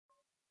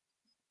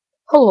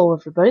Hello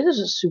everybody, this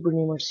is Super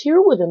Namers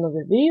here with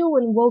another video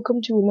and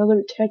welcome to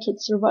another Tekkit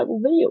survival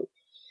video.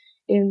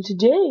 And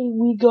today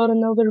we got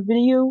another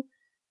video,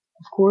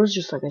 of course,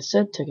 just like I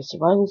said, Tekkit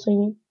survival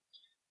thingy.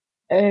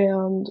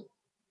 And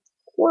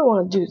what I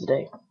want to do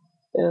today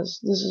is,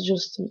 this is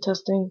just some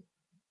testing,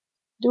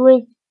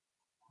 don't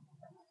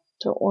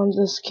want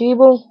this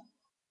cable,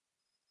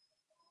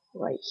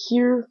 right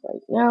here,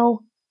 right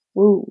now.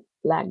 Woo,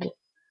 lag.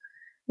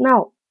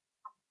 Now,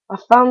 I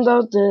found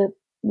out that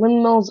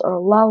windmills are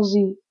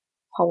lousy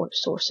power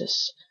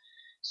sources.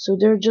 So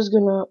they're just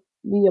gonna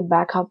be a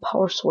backup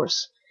power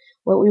source.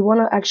 What we want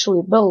to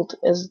actually build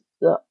is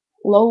the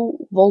low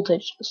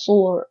voltage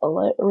solar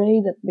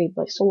array that's made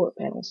by solar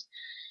panels.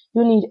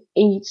 You need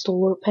 8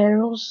 solar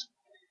panels,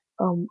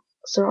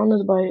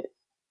 surrounded by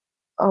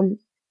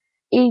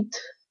 8.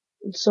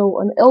 So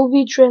an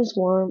LV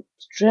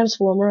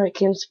transformer. I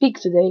can't speak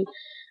today.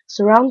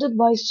 Surrounded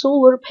by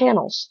solar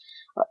panels.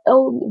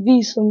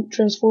 LV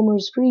transformer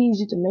is pretty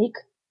easy to make.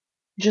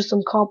 Just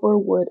some copper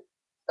with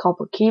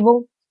copper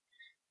cable.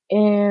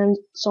 And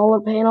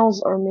solar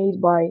panels are made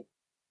by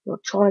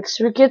electronic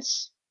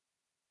circuits,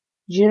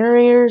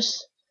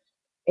 generators,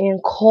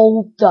 and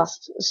coal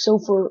dust. So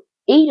for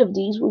 8 of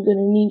these, we're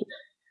gonna need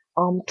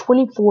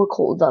 24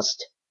 coal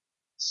dust.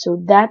 So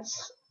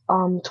that's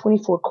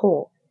 24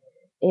 coal,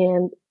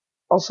 and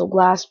also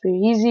glass, pretty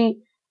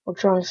easy.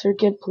 Electronic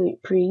circuit,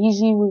 pretty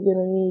easy. We're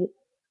gonna need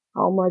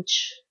how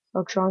much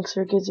electronic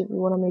circuits? If we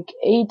want to make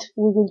 8,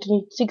 we're going to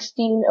need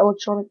 16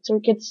 electronic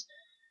circuits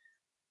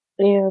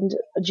and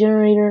a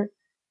generator.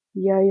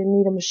 Yeah, you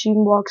need a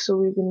machine block, so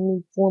we're gonna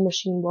need 4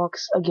 machine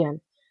blocks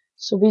again.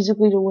 So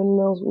basically the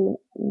windmills,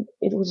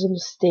 it was a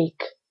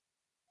mistake.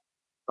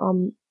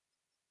 I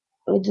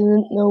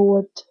didn't know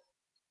what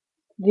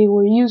they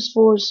were used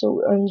for,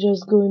 so I'm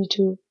just going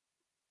to,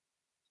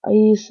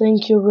 I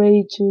think you're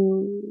ready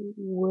to,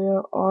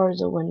 where are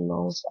the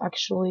windmills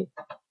actually?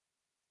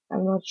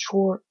 I'm not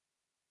sure.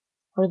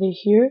 Are they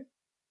here?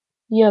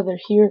 Yeah, they're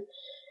here,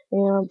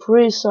 and I'm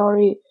pretty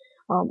sorry.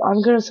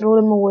 I'm gonna throw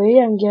them away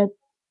and get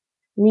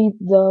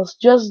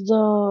just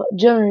the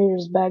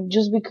generators back,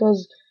 just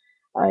because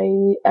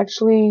I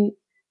actually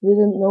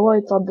didn't know.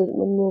 I thought that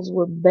windmills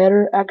were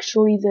better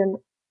actually than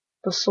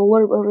the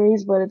solar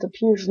arrays, but it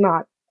appears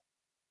not.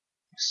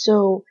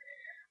 So,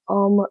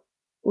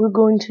 we're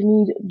going to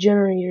need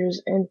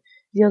generators, and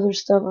the other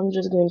stuff I'm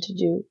just going to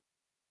do,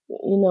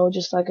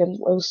 just like I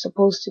was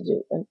supposed to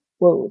do. And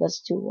whoa,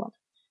 that's too long.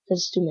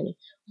 That's too many.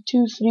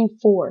 2, 3,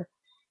 4,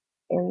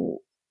 and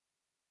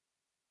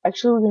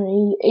actually we're gonna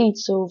need 8.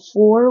 So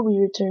 4, we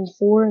returned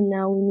 4, and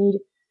now we need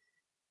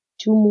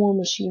 4 more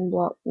machine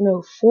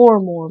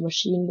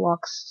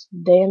blocks.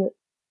 Damn it.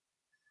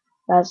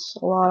 That's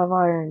a lot of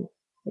iron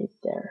right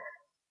there.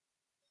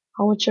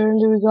 How much iron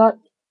do we got?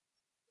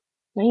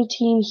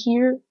 19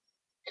 here.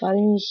 Got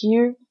any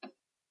here?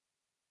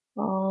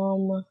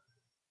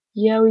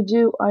 Yeah, we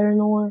do. Iron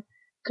ore.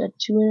 Got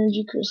 2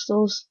 energy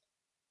crystals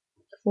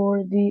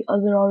for the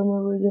other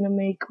armor we're gonna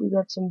make. We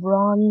got some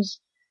bronze,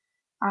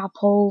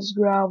 apples,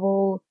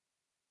 gravel.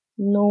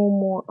 No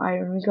more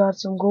iron. We got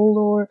some gold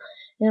ore,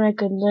 and I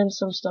condensed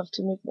some stuff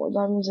to make more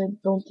diamonds. I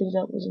don't think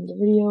that was in the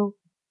video.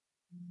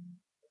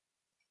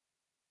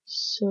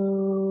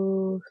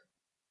 So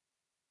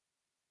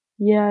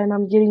yeah, and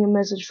I'm getting a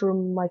message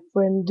from my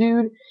friend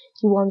Dude.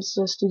 He wants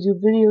us to do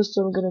videos,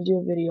 so I'm gonna do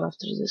a video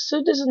after this.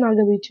 So this is not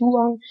gonna be too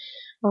long.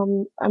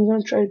 I'm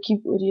gonna try to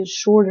keep videos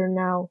shorter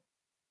now,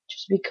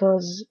 just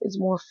because it's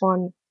more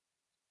fun.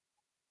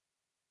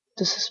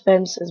 The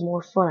suspense is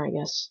more fun, I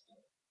guess.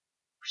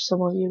 For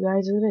some of you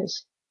guys, it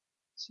is.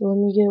 So let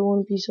me get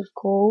 1 piece of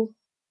coal.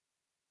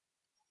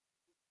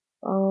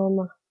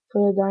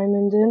 Put a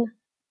diamond in.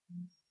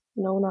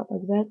 No, not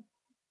like that.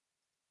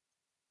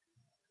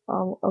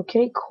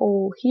 Okay,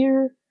 coal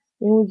here.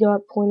 Then we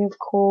got plenty of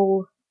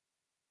coal.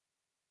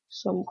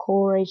 Some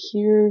coal right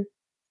here.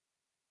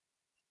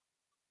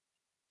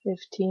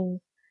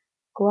 15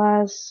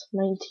 glass,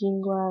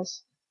 19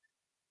 glass,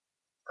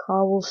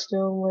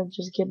 cobblestone. Let's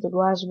just get the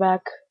glass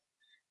back.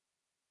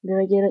 Did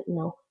I get it?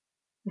 No.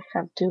 I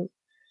have to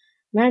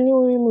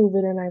manually remove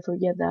it, and I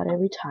forget that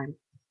every time.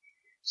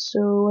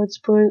 So let's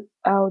put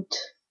out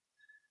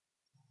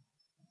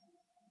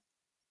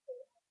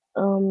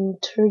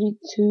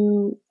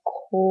 32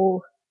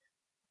 coal.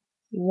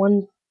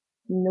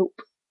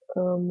 Nope.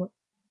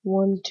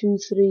 1, 2,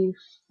 3,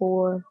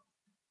 4.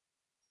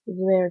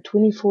 There,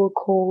 24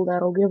 coal.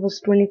 That'll give us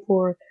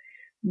 24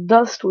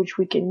 dust, which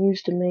we can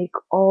use to make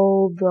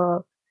all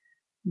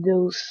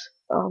those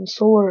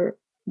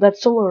that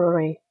solar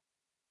array.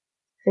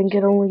 Think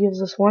it only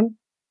gives us 1?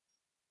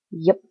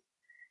 Yep.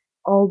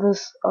 All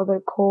this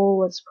other coal,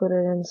 let's put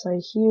it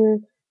inside here.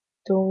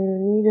 Don't really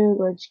need it.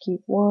 Let's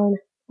keep 1.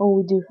 Oh,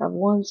 we do have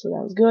 1, so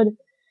that's good.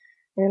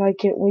 And I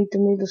can't wait to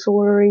make the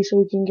solar array so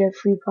we can get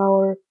free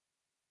power.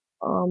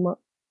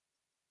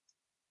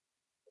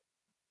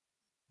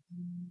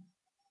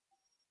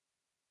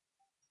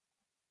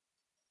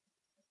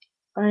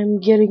 I'm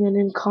getting an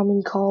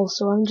incoming call,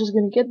 so I'm just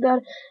gonna get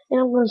that, and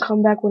I'm gonna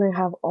come back when I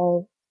have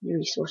all the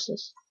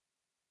resources.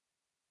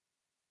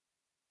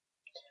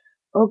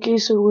 Okay,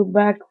 so we're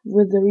back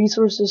with the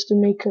resources to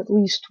make at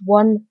least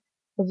one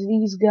of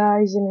these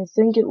guys, and I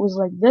think it was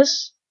like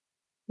this.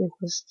 It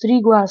was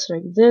 3 glass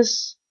like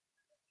this.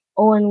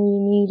 Oh, and we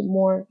need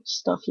more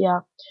stuff.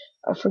 Yeah,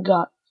 I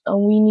forgot.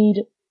 And we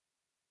need.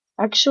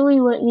 Actually,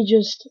 let me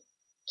just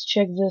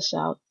check this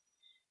out.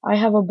 I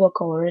have a book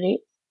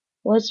already.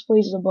 Let's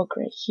place the book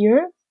right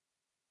here.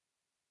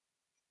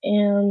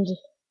 And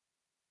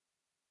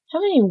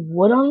have any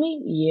wood on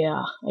me?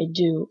 Yeah, I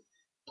do.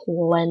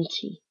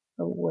 Plenty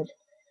of wood.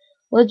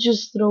 Let's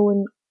just throw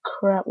in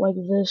crap like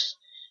this.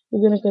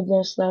 We're gonna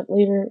condense that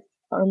later.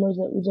 Armor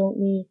that we don't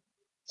need.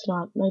 It's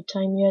not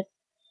nighttime yet.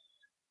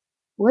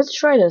 Let's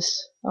try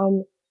this.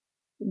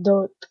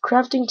 The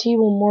crafting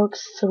table mark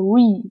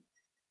 3.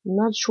 I'm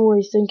not sure.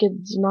 I think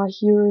it's not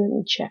here. Let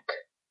me check.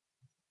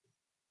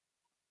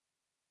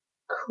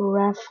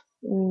 Craft.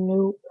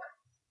 Nope.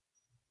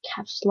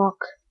 Caps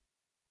lock.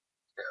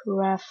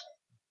 Craft.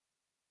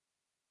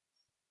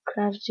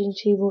 Crafting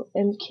table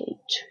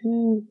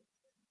MK2.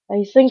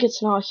 I think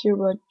it's not here,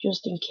 but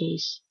just in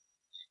case.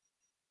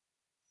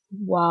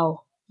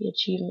 Wow, the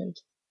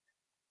achievement.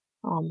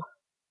 We're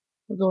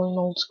going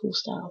old school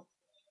style.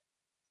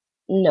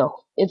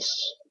 No, it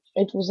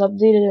was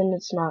updated and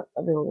it's not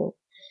available.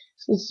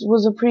 It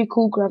was a pretty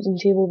cool crafting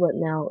table, but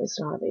now it's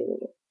not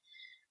available.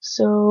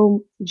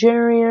 So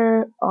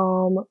generator,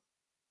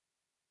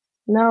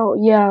 now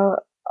yeah,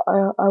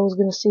 I was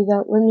gonna say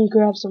that. Let me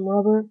grab some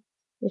rubber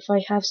if I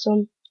have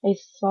some. I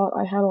thought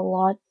I had a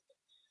lot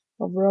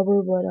of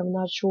rubber, but I'm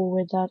not sure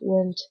where that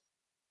went.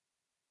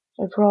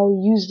 I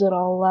probably used it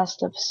all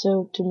last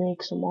episode to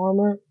make some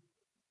armor.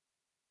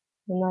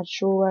 I'm not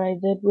sure what I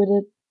did with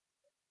it.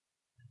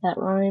 That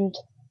rhymed.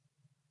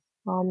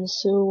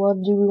 So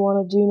what do we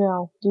want to do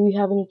now? Do we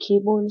have any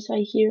cable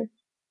inside here?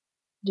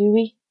 Do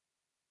we?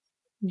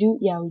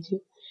 Yeah, we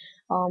do.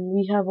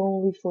 We have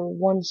only for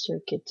one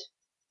circuit.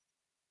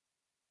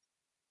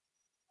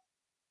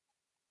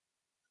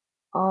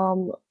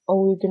 Oh,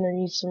 we're gonna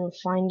need some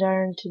refined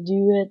iron to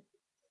do it.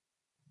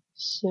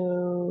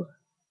 So,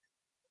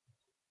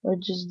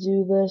 let's just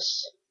do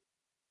this.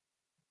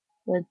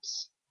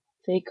 Let's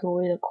take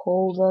away the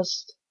coal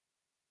dust.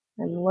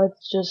 And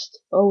let's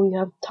just, oh, we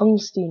have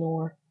tungsten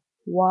ore.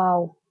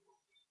 Wow.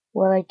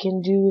 What I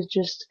can do is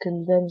just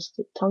condense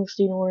the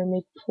tungsten ore and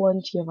make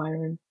plenty of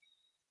iron.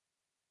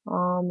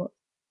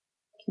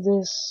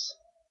 This,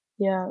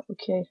 yeah,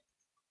 okay.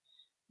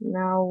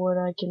 Now what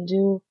I can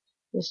do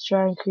is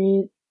try and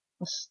create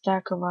a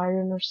stack of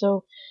iron or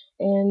so.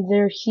 And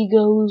there he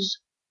goes,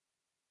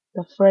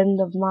 the friend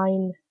of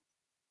mine.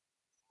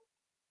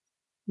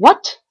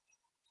 What?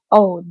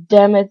 Oh,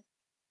 damn it.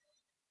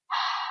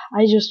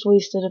 I just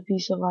wasted a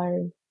piece of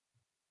iron.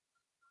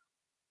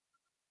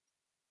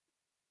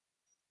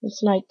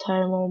 It's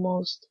nighttime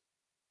almost.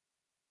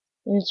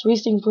 And it's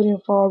wasting putting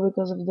fire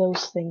because of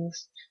those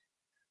things.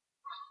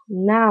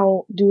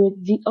 Now do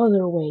it the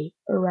other way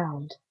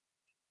around.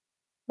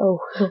 Oh,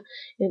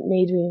 it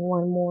made me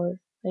one more.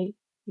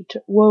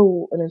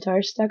 Whoa, an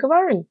entire stack of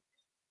iron.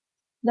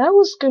 That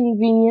was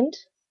convenient.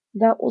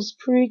 That was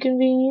pretty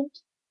convenient,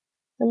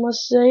 I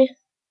must say.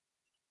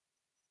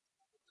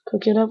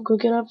 Cook it up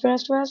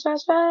fast, fast,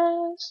 fast,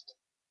 fast.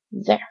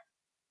 There.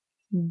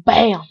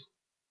 Bam!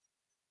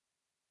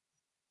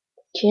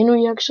 Can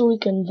we actually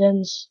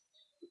condense,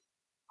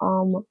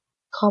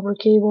 copper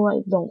cable?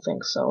 I don't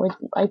think so.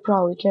 I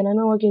probably can. I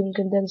know I can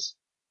condense.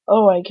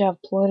 Oh, I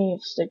have plenty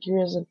of sticky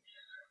resin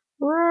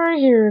right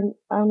here.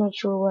 I'm not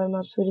sure why I'm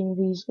not putting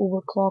these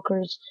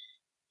overclockers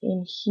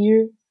in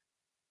here.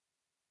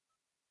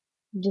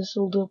 This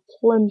will do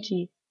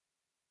plenty.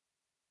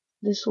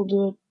 This will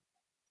do it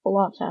a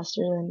lot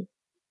faster than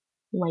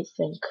you might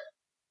think.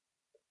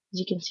 As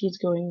you can see, it's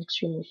going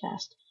extremely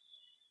fast.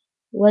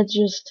 Let's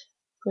just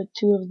put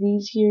 2 of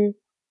these here.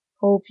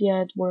 Hope,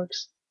 yeah, it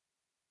works.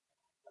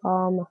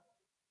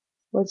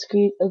 Let's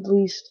create at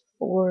least,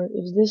 or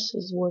if this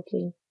is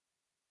working,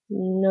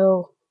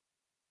 no,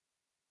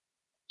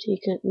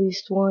 take at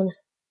least 1.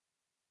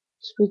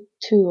 Let's put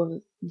 2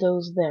 of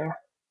those there.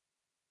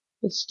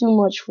 It's too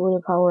much for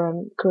the power I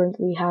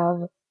currently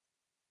have.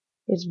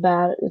 It's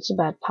bad. It's a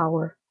bad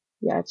power.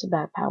 Yeah, it's a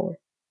bad power.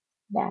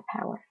 Bad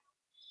power.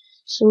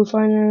 So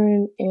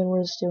refiner and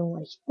redstone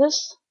like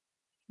this.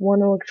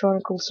 1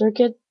 electronical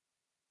circuit.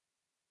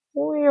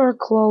 We are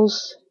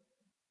close.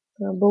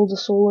 Gonna build a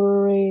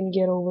solar array and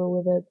get over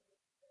with it.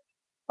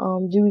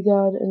 Do we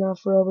got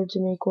enough rubber to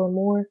make 1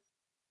 more?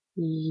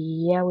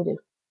 Yeah, we do.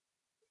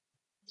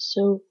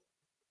 So,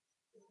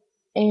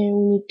 and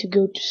we need to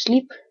go to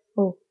sleep.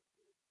 Oh,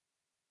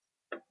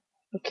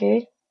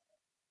 okay.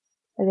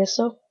 I guess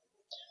so.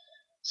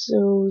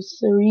 So,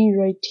 3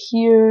 right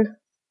here.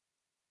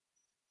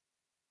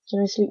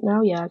 Can I sleep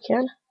now? Yeah, I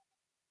can.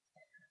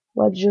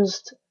 Let's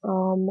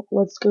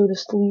go to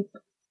sleep.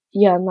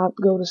 Yeah, not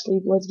go to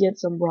sleep. Let's get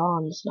some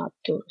bronze, not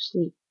go to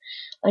sleep.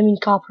 I mean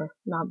copper,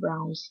 not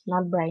browns,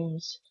 not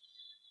brains.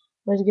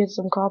 Let's get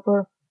some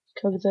copper.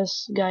 Cook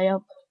this guy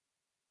up.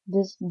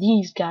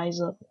 These guys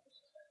up,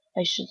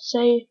 I should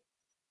say.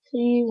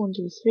 3, 1,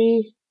 2,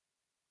 3.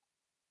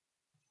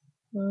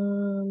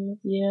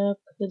 Yep,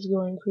 it's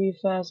going pretty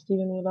fast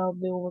even without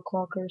the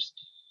overclockers.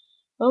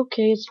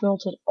 Okay, it's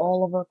melted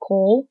all of our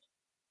coal.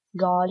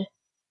 God,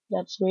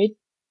 that's sweet,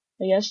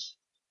 I guess.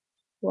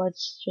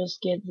 Let's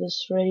just get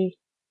this ready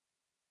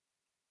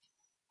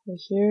right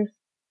here.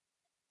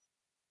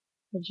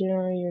 The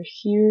generator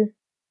here,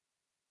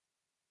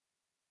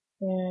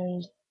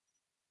 and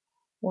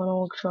one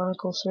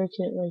electronical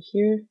circuit right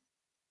here.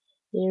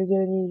 You're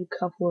gonna need a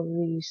couple of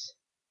these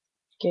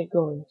to get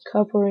going.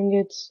 Copper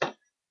ingots.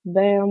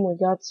 Bam, we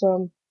got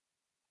some.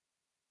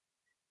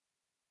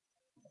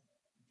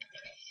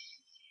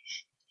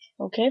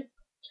 Okay.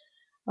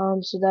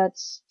 So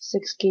that's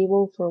 6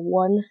 cable for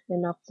one,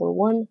 enough for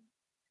one.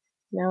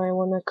 Now I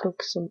wanna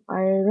cook some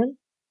iron.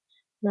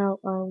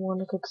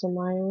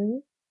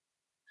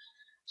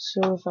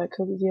 So if I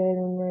cook the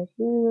iron right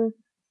here,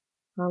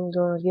 I'm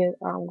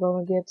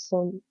gonna get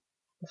some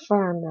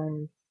refined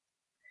iron.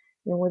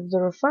 And with the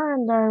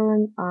refined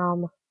iron,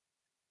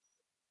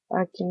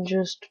 I can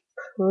just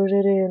put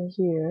it in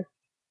here.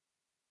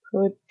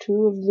 Put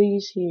 2 of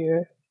these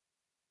here.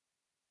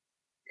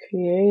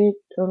 Create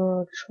an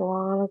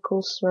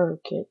electronical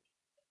circuit.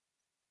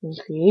 And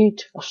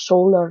create a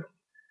solar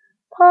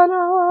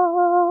panel.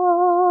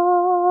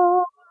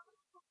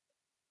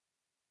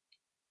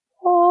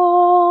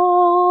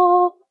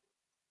 Oh.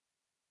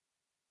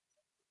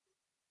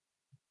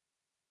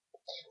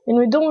 And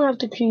we don't have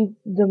to create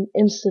them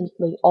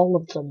instantly, all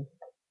of them.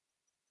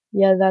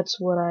 Yeah, that's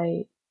what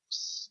I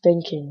was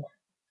thinking.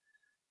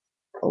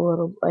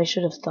 I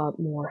should have thought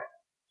more.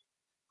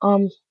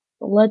 Um,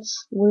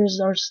 where's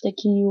our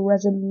sticky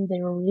resin?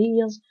 There it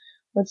is.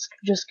 Let's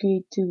just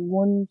create 2.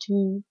 1,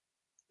 2.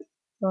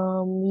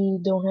 We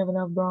don't have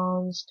enough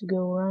bronze to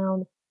go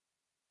around.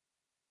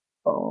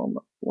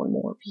 One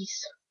more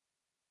piece.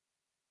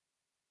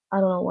 I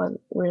don't know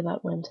where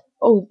that went.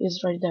 Oh,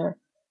 it's right there.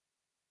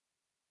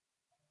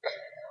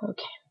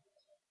 Okay.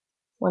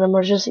 One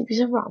emergency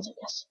piece of bronze, I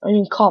guess. I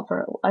mean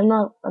copper. I'm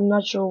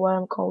not sure why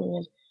I'm calling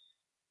it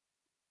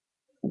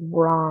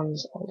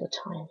bronze all the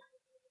time.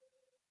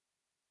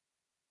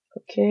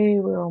 Okay,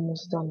 we're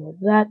almost done with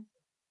that.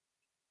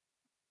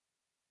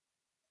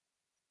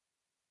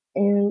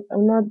 And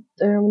I'm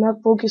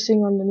not focusing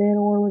on the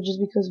nano armor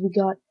just because we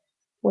got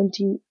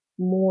plenty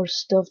more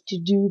stuff to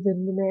do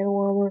than the nano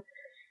armor.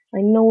 I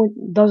know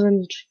it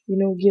doesn't,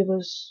 give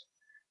us.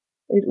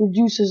 It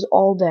reduces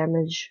all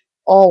damage.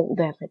 All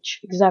damage.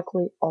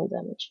 Exactly all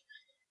damage.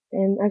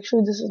 And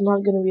actually, this is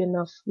not gonna be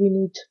enough. We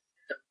need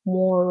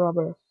more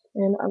rubber.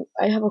 And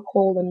I have a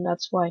cold, and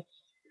that's why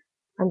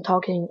I'm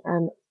talking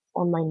and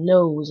on my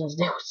nose, as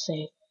they would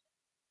say.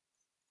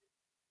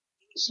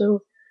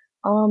 So,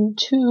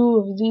 2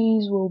 of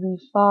these will be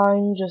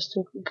fine, just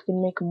so we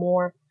can make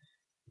more,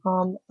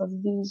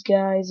 of these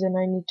guys, and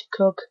I need to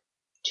cook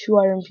 2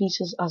 iron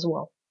pieces as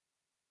well.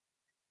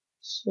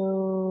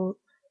 So,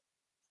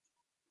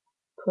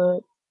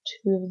 put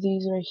 2 of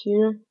these right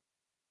here.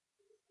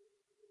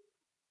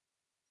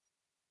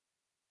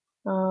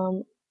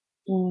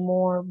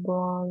 More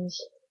bronze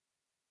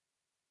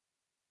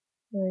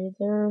right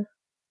there.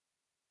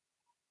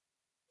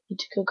 Need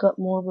to cook up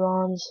more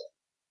bronze.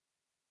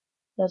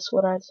 That's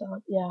what I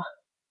thought, yeah.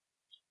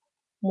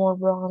 More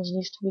bronze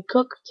needs to be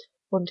cooked.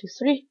 1, 2,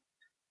 3.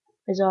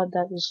 I thought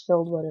that was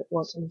filled, but it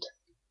wasn't.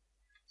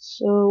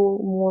 So,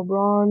 more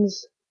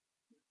bronze.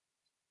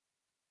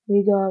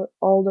 We got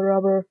all the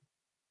rubber.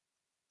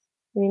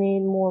 We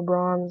need more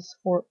bronze.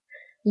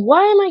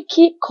 Why do I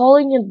keep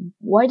calling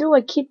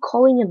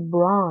it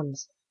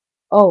bronze?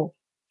 Oh,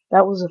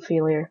 that was a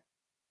failure.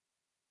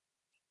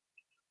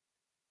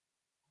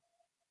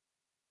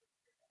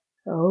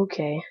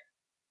 Okay.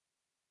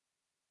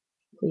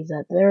 Leave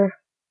that there.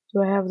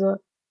 Do I have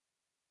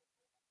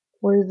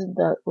where did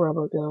that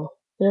rubber go?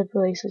 Did I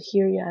place it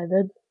here? Yeah, I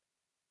did.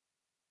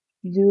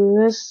 Do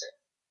this.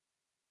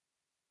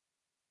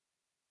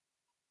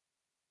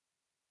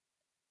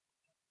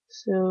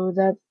 So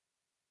that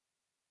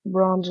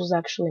bronze was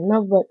actually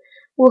enough, but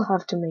we'll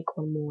have to make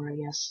one more, I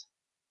guess,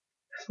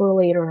 for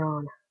later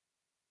on.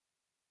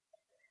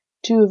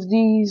 2 of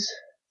these,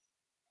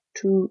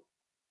 2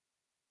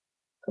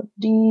 of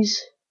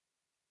these,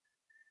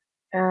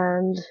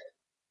 and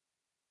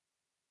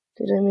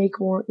did I make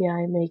more? Yeah,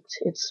 I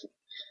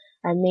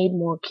made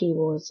more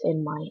cable. It's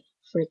in my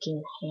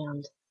freaking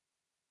hand.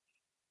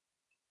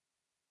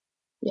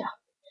 Yeah,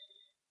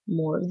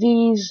 more of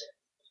these,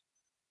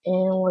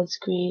 and let's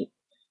create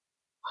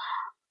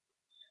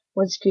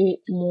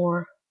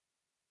more.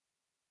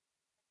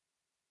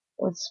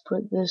 Let's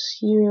put this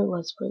here.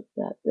 Let's put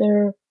that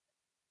there.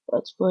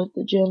 Let's put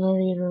the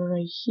generator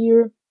right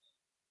here.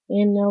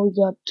 And now we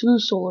got 2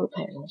 solar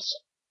panels.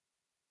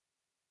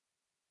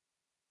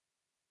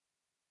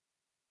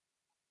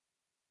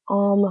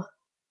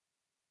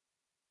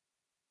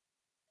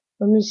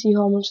 Let me see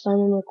how much time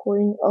I'm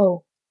recording.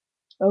 Oh,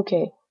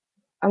 okay.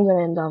 I'm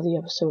gonna end off the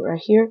episode right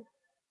here.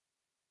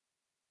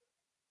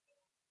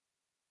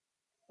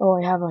 Oh,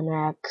 I have an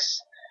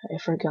axe. I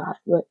forgot,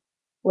 but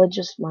let's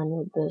just mine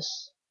with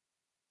this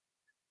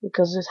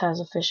because this has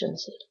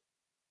efficiency.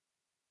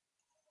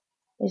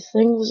 I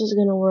think this is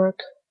gonna work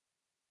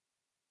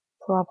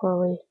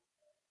properly.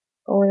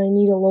 Oh, and I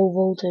need a low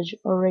voltage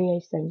array, I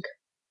think.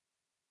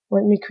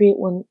 Let me create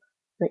one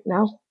right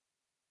now,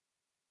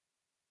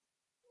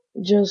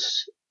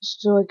 just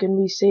so I can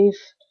be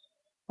safe.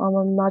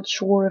 I'm not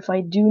sure if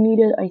I do need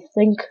it. I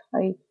think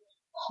I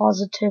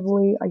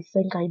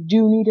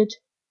do need it,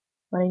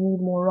 but I need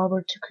more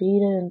rubber to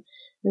create it, and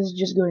this is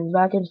just going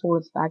back and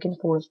forth, back and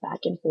forth,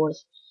 back and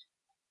forth.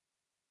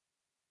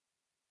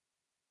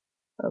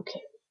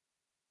 Okay.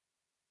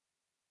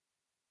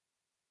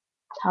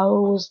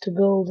 How was to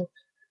build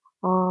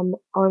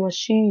our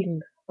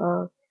machine?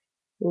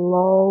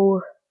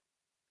 Low,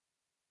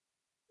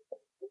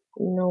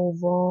 no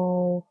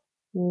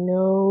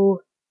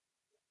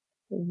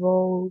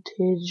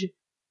voltage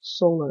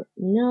solar.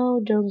 No,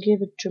 don't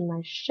give it to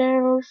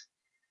myself.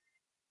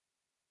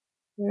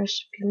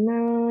 Recipe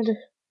mode.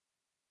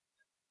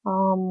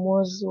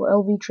 Was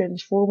LV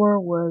transformer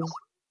was,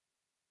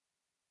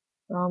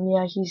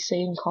 yeah, he's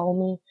saying call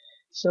me.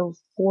 So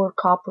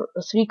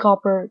three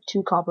copper,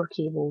 two copper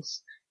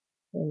cables.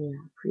 And yeah,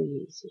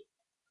 pretty easy.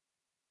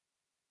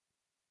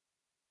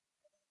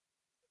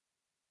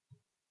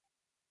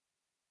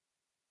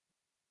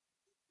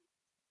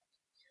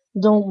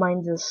 Don't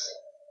mind this.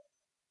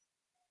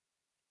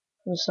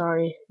 I'm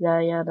sorry.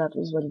 Yeah, that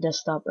was my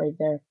desktop right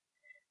there.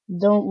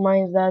 Don't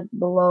mind that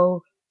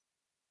below.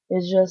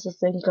 It's just a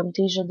thing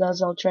Camtasia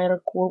does. I'll try to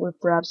record with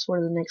perhaps for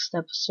the next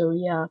episode.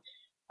 Yeah,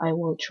 I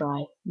will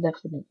try.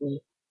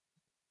 Definitely.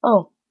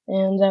 Oh,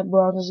 and that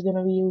bronze is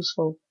gonna be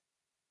useful.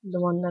 The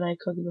one that I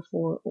cooked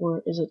before.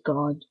 Or is it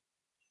gone?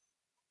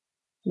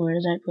 Where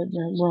did I put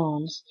that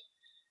bronze?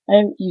 I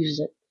haven't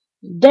used it.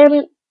 Damn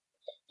it!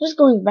 Just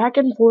going back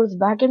and forth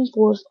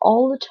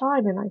all the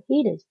time, and I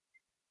hate it.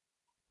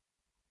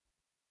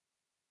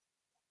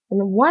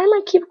 And why am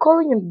I keep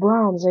calling it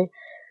bronze?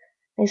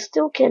 I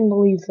still can't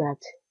believe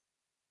that.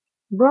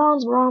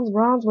 Bronze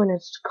when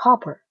it's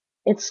copper.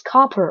 It's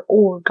copper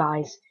ore,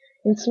 guys.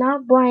 It's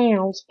not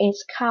bronze,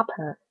 it's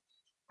copper.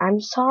 I'm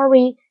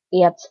sorry,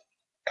 it's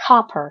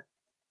copper,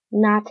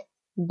 not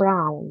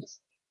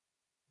bronze.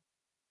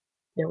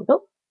 There we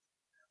go.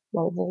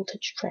 Low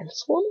voltage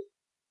transform.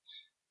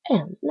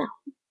 And now,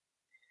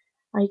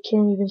 I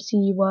can't even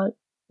see what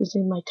is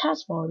in my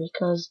taskbar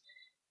because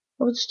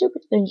of the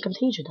stupid thing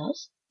Camtasia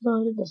does.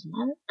 But it doesn't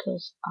matter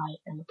because I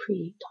am a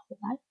pretty tough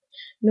guy.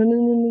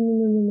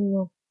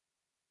 No.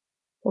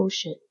 Oh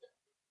shit.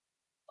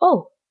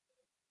 Oh,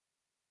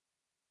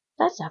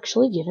 that's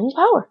actually giving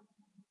power.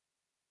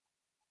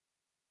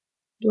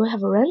 Do I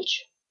have a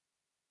wrench?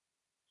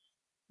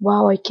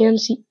 Wow, I can't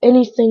see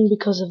anything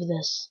because of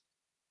this.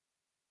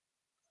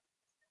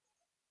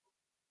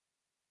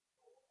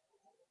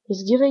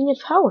 It's giving it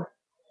power.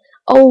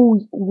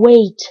 Oh,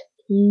 wait.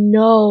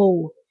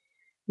 No.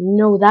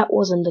 No, that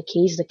wasn't the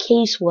case. The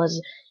case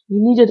was you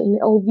needed an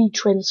LV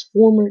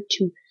transformer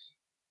to...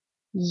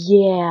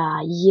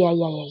 Yeah.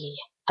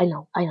 I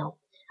know.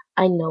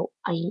 I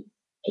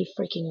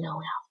freaking know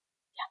now.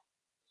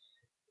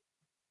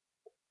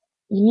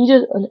 You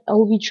needed an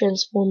LV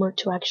transformer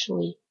to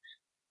actually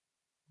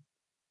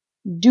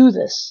do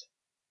this.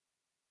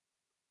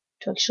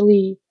 To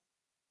actually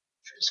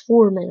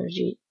transform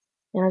energy.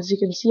 And as you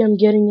can see, I'm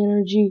getting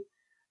energy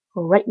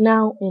for right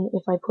now. And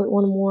if I put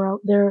one more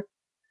out there,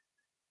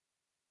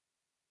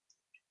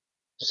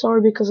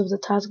 sorry because of the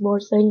taskbar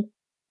thing.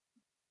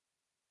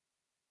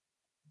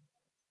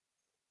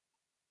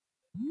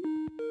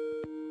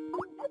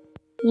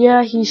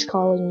 Yeah, he's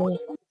calling me.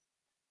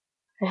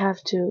 I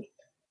have to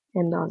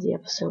end off the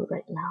episode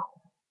right now.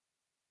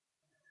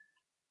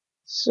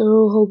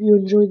 So, hope you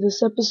enjoyed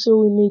this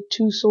episode. We made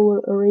 2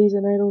 solar arrays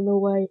and I don't know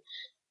why I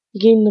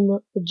gave them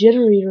a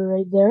generator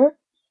right there.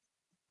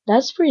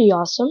 That's pretty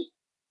awesome.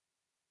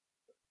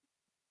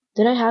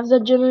 Did I have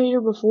that generator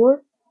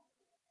before?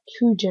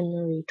 2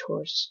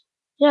 generators.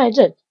 Yeah, I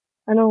did.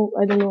 I don't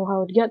know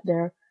how it got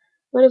there,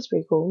 but it's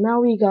pretty cool.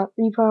 Now we got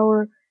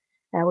repower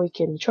that we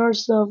can charge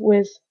stuff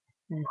with.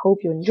 And I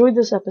hope you enjoyed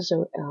this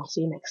episode and I'll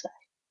see you next time.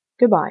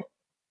 Goodbye.